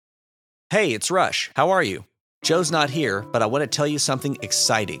Hey, it's Rush. How are you? Joe's not here, but I want to tell you something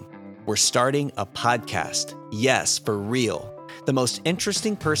exciting. We're starting a podcast. Yes, for real. The Most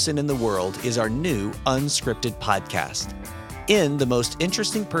Interesting Person in the World is our new unscripted podcast. In the Most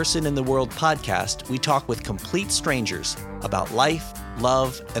Interesting Person in the World podcast, we talk with complete strangers about life,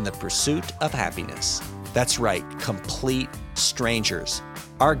 love, and the pursuit of happiness. That's right, complete strangers.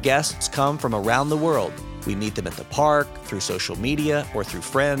 Our guests come from around the world. We meet them at the park, through social media, or through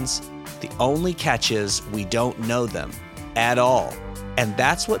friends. The only catch is we don't know them at all. And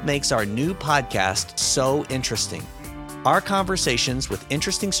that's what makes our new podcast so interesting. Our conversations with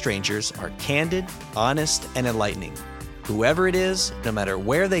interesting strangers are candid, honest, and enlightening. Whoever it is, no matter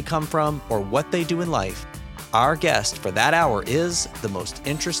where they come from or what they do in life, our guest for that hour is the most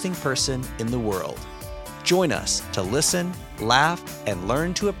interesting person in the world. Join us to listen, laugh, and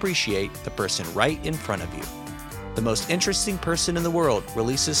learn to appreciate the person right in front of you. The Most Interesting Person in the World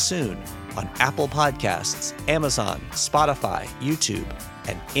releases soon on Apple Podcasts, Amazon, Spotify, YouTube,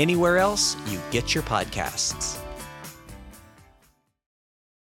 and anywhere else you get your podcasts.